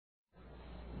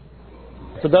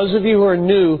For those of you who are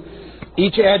new,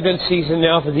 each Advent season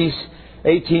now for these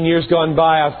 18 years gone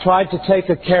by, I've tried to take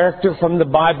a character from the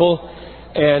Bible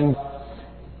and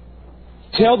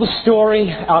tell the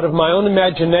story out of my own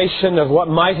imagination of what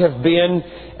might have been.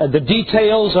 The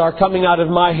details are coming out of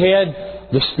my head.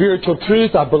 The spiritual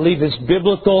truth, I believe, is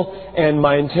biblical, and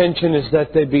my intention is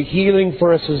that they be healing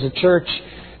for us as a church,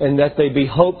 and that they be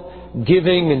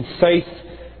hope-giving and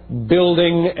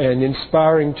faith-building and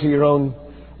inspiring to your own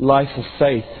life of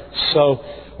faith. So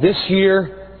this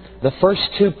year, the first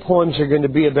two poems are going to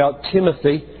be about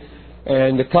Timothy,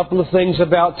 and a couple of things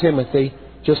about Timothy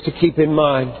just to keep in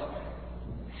mind.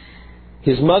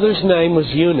 His mother's name was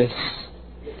Eunice.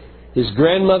 His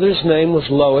grandmother's name was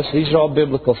Lois. These are all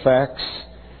biblical facts.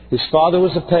 His father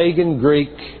was a pagan Greek.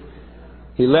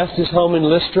 He left his home in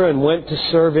Lystra and went to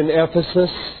serve in Ephesus.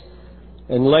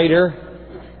 And later,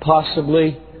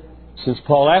 possibly, since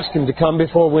Paul asked him to come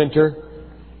before winter,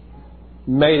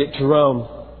 made it to Rome.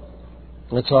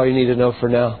 That's all you need to know for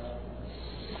now.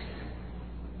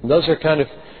 And those are kind of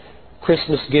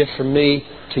Christmas gifts from me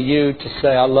to you to say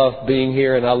I love being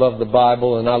here, and I love the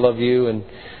Bible, and I love you, and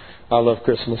I love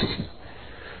Christmas.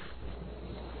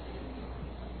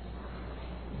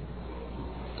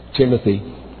 Timothy,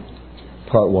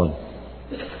 Part 1.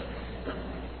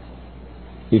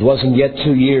 It wasn't yet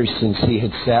 2 years since he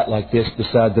had sat like this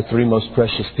beside the three most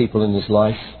precious people in his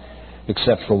life,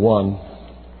 except for one.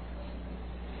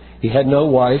 He had no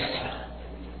wife,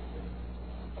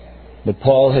 but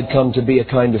Paul had come to be a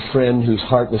kind of friend whose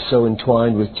heart was so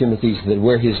entwined with Timothy's that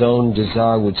where his own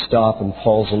desire would stop and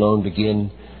Paul's alone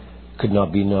begin could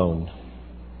not be known.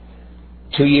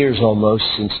 2 years almost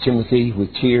since Timothy,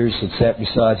 with tears, had sat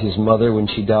beside his mother when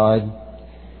she died.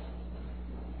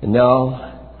 And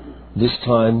now, this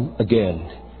time again,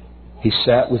 he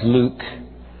sat with Luke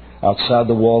outside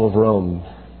the wall of Rome,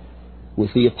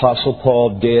 with the Apostle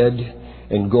Paul dead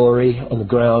and gory on the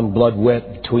ground, blood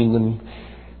wet between them,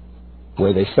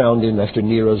 where they found him after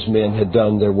Nero's men had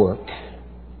done their work.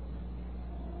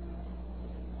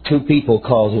 2 people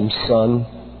called him son,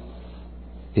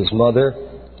 his mother,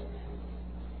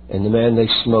 and the man they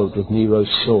smote with Nero's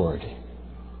sword,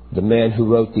 the man who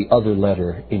wrote the other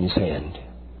letter in his hand.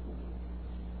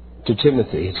 To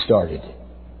Timothy it started.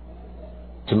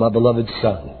 To my beloved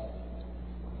son.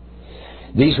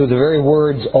 These were the very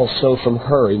words also from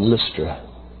her in Lystra.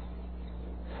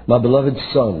 My beloved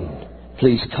son,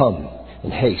 please come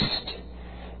and haste.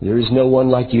 There is no one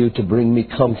like you to bring me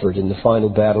comfort in the final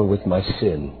battle with my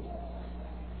sin.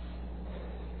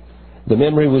 The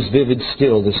memory was vivid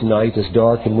still this night as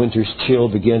dark and winter's chill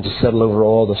began to settle over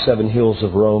all the 7 hills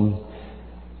of Rome,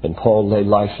 and Paul lay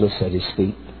lifeless at his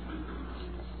feet.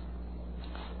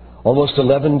 Almost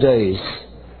 11 days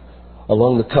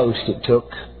along the coast it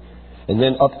took, and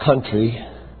then up country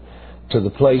to the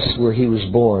place where he was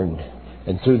born,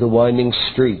 and through the winding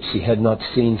streets he had not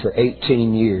seen for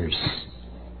 18 years.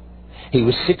 He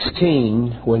was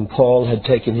 16 when Paul had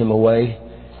taken him away,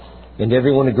 and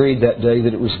everyone agreed that day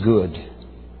that it was good.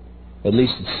 At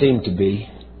least it seemed to be.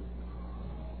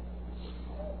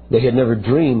 They had never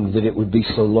dreamed that it would be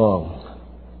so long.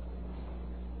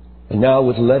 And now,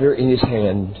 with a letter in his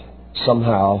hand,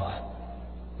 somehow,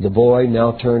 the boy,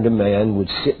 now turned a man, would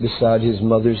sit beside his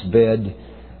mother's bed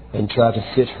and try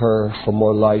to fit her for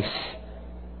more life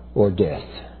or death.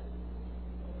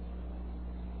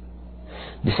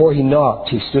 Before he knocked,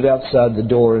 he stood outside the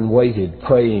door and waited,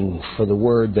 praying for the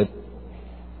word that,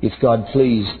 if God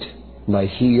pleased, might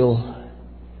heal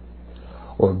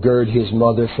or gird his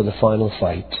mother for the final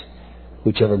fight,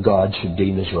 whichever God should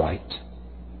deem as right.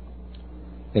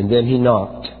 And then he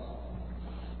knocked.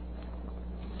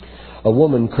 A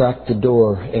woman cracked the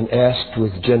door and asked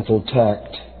with gentle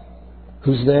tact,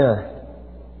 "Who's there?"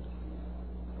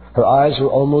 Her eyes were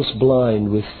almost blind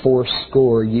with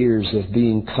 80 years of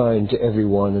being kind to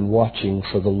everyone and watching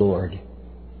for the Lord.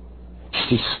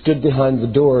 She stood behind the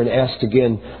door and asked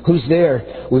again, "Who's there?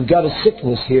 We've got a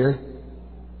sickness here.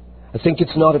 I think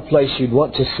it's not a place you'd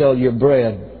want to sell your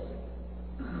bread."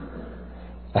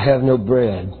 "I have no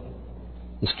bread,"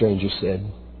 the stranger said,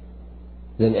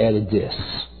 then added this,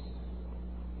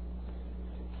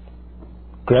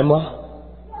 "Grandma?"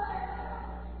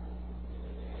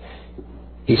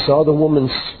 He saw the woman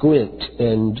squint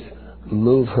and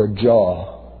move her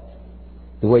jaw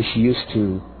the way she used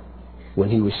to when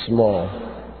he was small.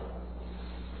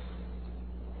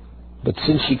 But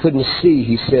since she couldn't see,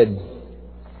 he said,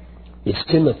 "It's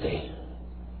Timothy."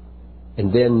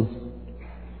 And then,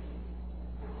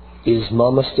 "Is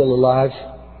Mama still alive?"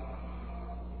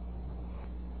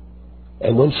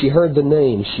 And when she heard the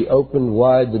name, she opened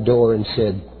wide the door and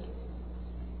said,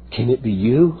 "Can it be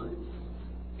you?"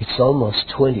 It's almost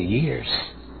 20 years.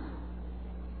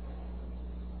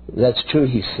 That's true,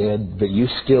 he said, but you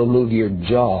still move your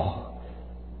jaw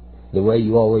the way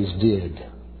you always did.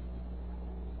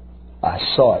 I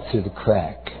saw it through the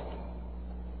crack.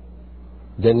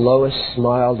 Then Lois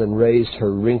smiled and raised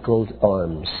her wrinkled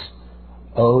arms.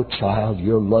 Oh, child,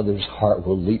 your mother's heart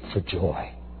will leap for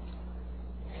joy.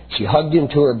 She hugged him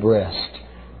to her breast.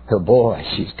 Her boy,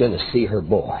 she's going to see her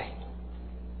boy.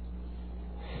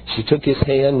 She took his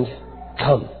hand.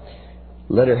 Come,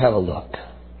 let her have a look.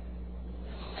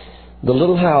 The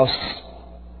little house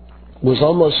was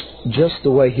almost just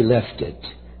the way he left it.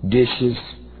 Dishes,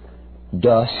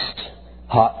 dust,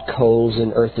 hot coals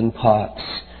in earthen pots,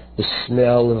 the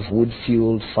smell of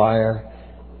wood-fueled fire,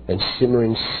 and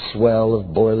simmering swell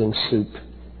of boiling soup.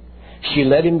 She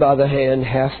led him by the hand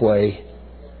halfway,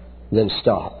 then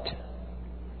stopped.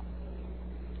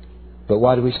 But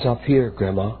why do we stop here,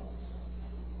 Grandma?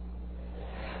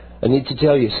 I need to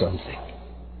tell you something.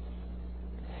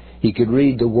 He could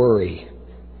read the worry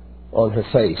on her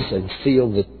face and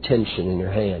feel the tension in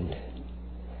her hand.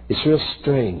 It's real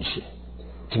strange,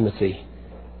 Timothy.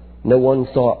 No one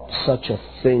thought such a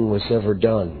thing was ever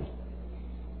done.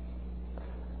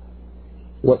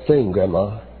 What thing,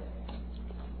 Grandma?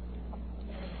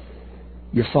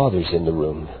 Your father's in the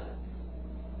room.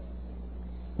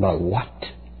 My what?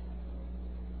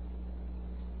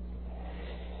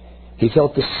 He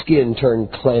felt the skin turn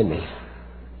clammy.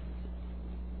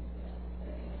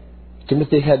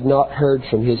 Timothy had not heard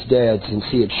from his dad since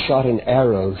he had shot an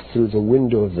arrow through the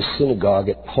window of the synagogue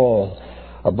at Paul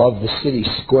above the city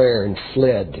square and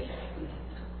fled.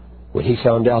 When he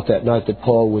found out that night that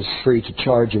Paul was free to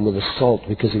charge him with assault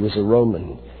because he was a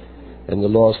Roman and the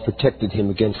laws protected him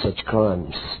against such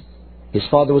crimes. His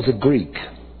father was a Greek.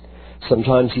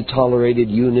 Sometimes he tolerated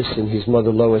Eunice and his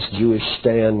mother Lois' Jewish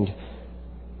stand.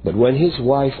 But when his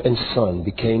wife and son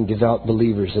became devout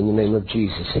believers in the name of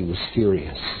Jesus, he was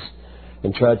furious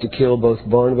and tried to kill both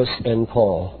Barnabas and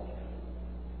Paul.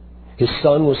 His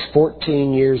son was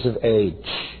 14 years of age.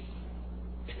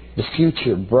 The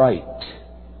future bright.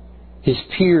 His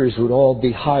peers would all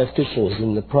be high officials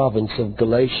in the province of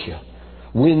Galatia,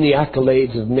 win the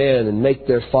accolades of men and make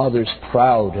their fathers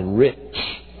proud and rich.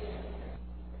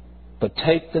 But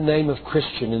take the name of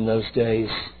Christian in those days,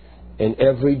 and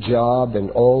every job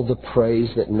and all the praise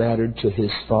that mattered to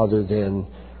his father then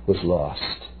was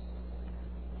lost.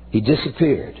 He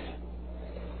disappeared.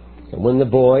 And when the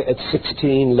boy at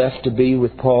 16 left to be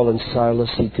with Paul and Silas,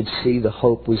 he could see the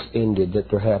hope was ended that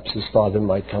perhaps his father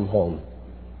might come home.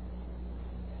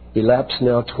 Elapsed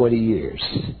now 20 years.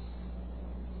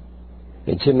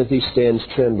 And Timothy stands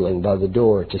trembling by the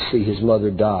door to see his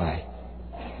mother die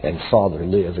and father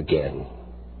live again.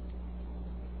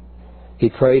 He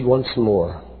prayed once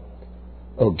more,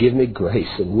 oh, give me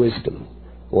grace and wisdom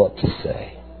what to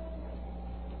say.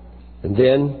 And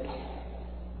then,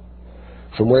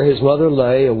 from where his mother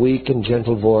lay, a weak and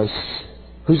gentle voice,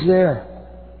 who's there?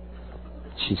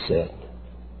 She said.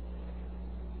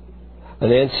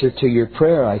 An answer to your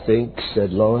prayer, I think,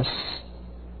 said Lois.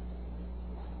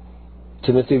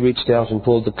 Timothy reached out and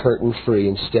pulled the curtain free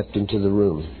and stepped into the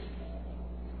room.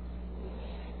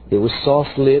 It was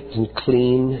soft lit and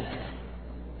clean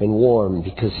and warm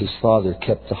because his father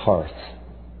kept the hearth.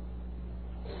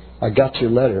 I got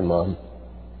your letter, Mom.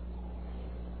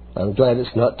 I'm glad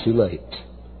it's not too late.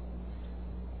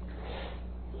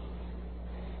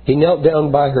 He knelt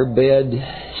down by her bed.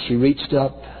 She reached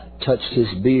up, touched his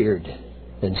beard,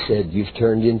 and said, you've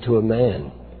turned into a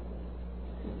man.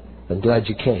 I'm glad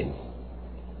you came.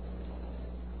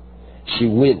 She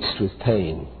winced with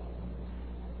pain.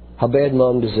 How bad,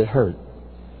 Mom, does it hurt?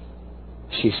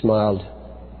 She smiled.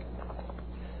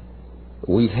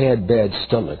 We've had bad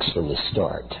stomachs from the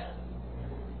start.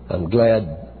 I'm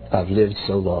glad I've lived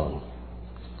so long.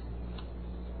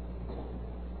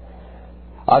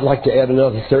 I'd like to add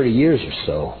another 30 years or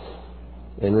so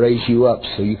and raise you up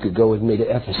so you could go with me to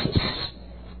Ephesus.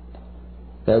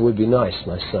 That would be nice,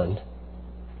 my son.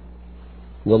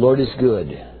 The Lord is good,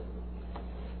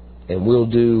 and we'll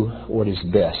do what is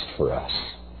best for us.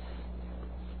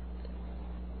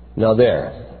 Now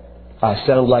there, I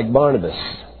sound like Barnabas.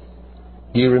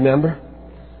 Do you remember?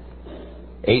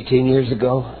 18 years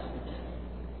ago,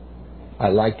 I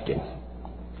liked him.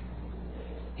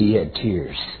 He had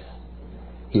tears.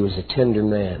 He was a tender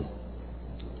man.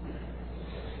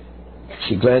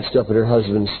 She glanced up at her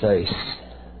husband's face.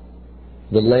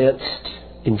 The lanced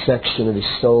infection of his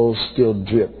soul still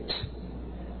dripped,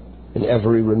 and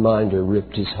every reminder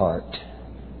ripped his heart.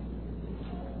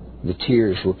 The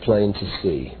tears were plain to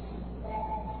see.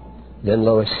 Then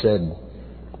Lois said,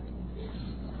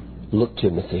 Look,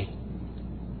 Timothy,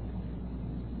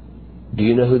 do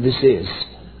you know who this is?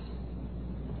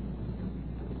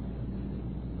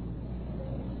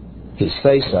 His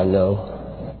face I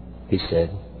know, he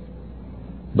said,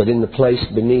 but in the place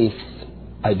beneath,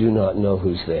 I do not know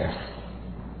who's there.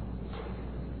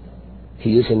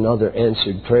 He is another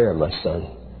answered prayer, my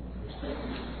son.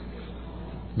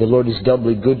 The Lord is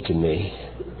doubly good to me.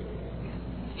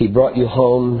 He brought you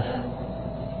home,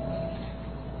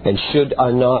 and should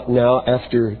I not now,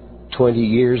 after 20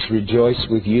 years, rejoice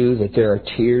with you that there are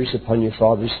tears upon your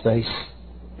father's face?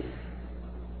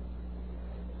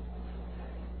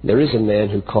 There is a man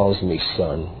who calls me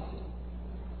son,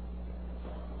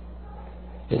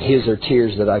 and his are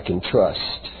tears that I can trust.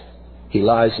 He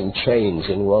lies in chains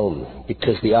in Rome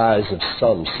because the eyes of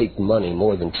some seek money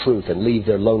more than truth and leave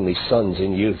their lonely sons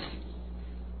in youth.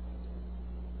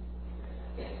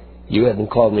 You haven't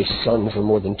called me son for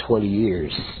more than 20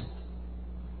 years.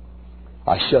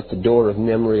 I shut the door of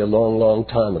memory a long, long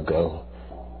time ago,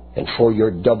 and for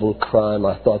your double crime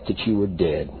I thought that you were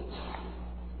dead.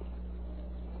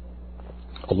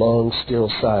 A long,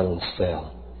 still silence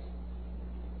fell.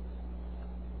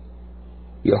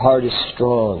 Your heart is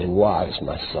strong and wise,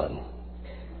 my son,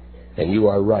 and you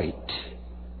are right,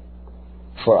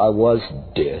 for I was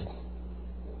dead.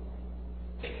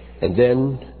 And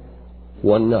then,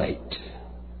 one night,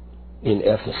 in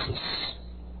Ephesus,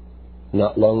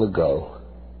 not long ago,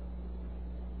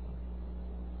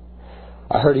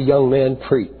 I heard a young man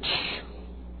preach.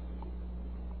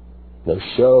 No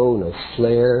show, no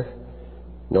flair,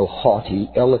 no haughty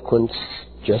eloquence,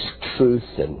 just truth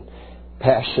and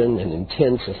passion and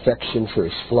intense affection for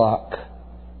his flock.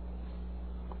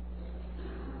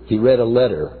 He read a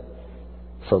letter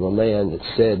from a man that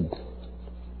said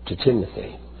to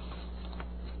Timothy,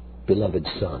 beloved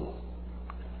son,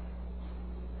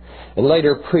 and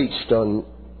later preached on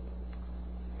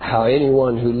how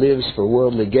anyone who lives for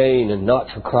worldly gain and not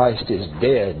for Christ is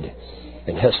dead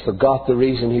and has forgot the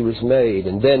reason he was made.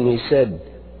 And then he said,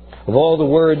 of all the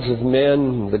words of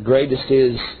men, the greatest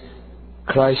is,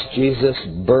 Christ Jesus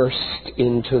burst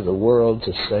into the world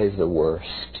to save the worst.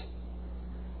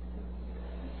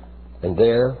 And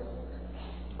there,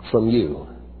 from you,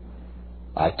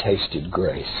 I tasted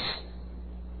grace.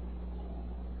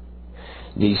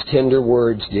 These tender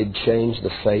words did change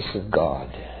the face of God.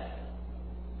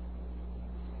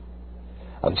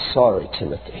 I'm sorry,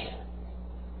 Timothy,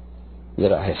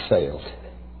 that I have failed.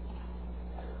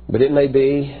 But it may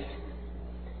be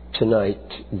tonight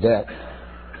that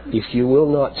if you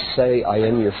will not say, I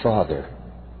am your father,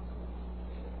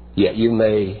 yet you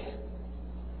may,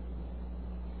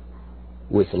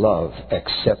 with love,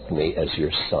 accept me as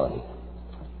your son.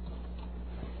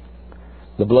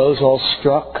 The blows all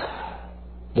struck,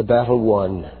 the battle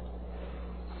won.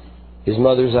 His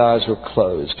mother's eyes were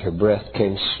closed. Her breath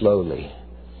came slowly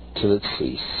till it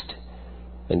ceased.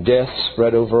 And death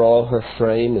spread over all her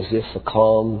frame as if a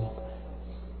calm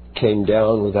came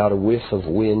down without a whiff of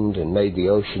wind and made the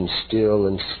ocean still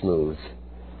and smooth.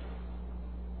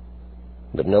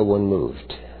 But no one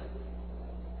moved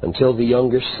until the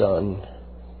younger son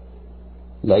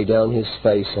lay down his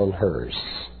face on hers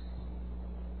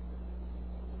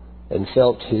and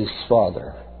felt his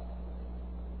father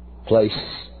place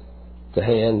the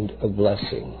hand of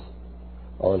blessing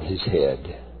on his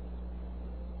head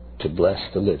to bless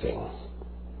the living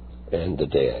and the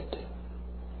dead.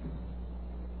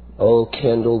 O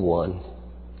candle one,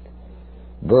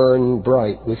 burn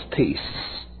bright with peace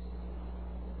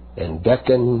and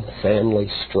beckon family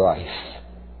strife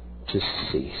to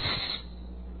cease.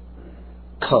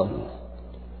 Come,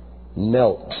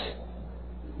 melt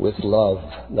with love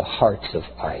the hearts of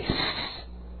ice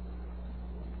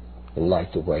and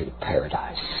light the way to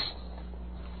paradise.